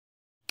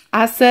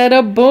I said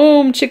a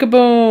boom, chicka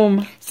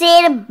boom.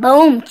 Said a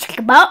boom,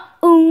 chicka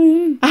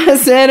boom. I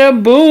said a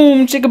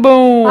boom, chicka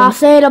boom. I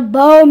said a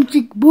boom,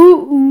 chicka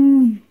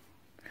boom.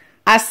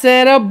 I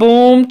said a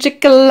boom,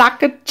 chicka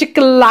laka,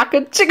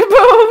 chicka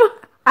boom.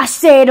 I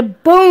said a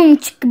boom,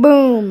 chicka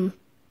boom.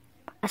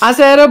 I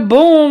said a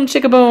boom,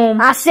 chicka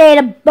boom. I said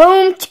a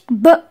boom, chicka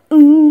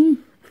boom.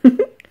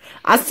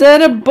 I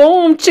said a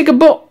boom, chicka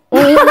boom.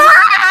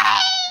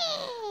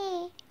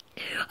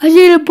 I said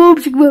a boom,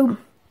 chicka boom.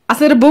 I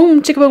said a boom, chicka boom. I said a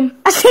boom, chicka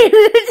boom.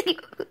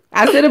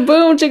 I said a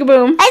boom, chicka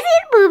boom. I said a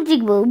boom,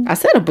 chicka boom. I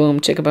said a boom,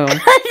 chicka boom.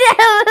 I said a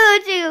boom, chicka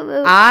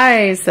boom.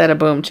 I said a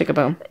boom, chicka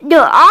boom.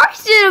 No, I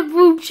said a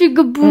boom,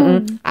 chicka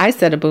boom. I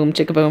said a boom,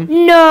 chicka boom.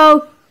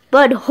 No,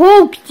 but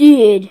Hulk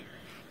did.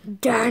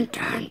 Dun,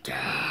 dun,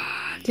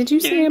 dun. Did you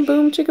say a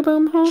boom, chicka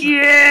boom, Hulk?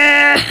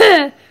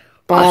 Yeah.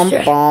 Bum,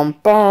 bum,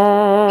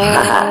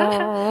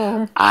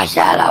 bum. I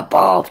said a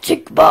boom,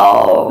 chicka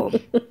boom.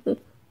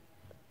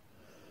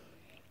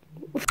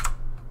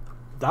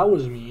 That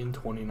was me in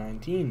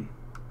 2019.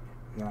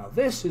 Now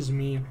this is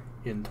me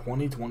in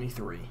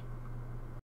 2023.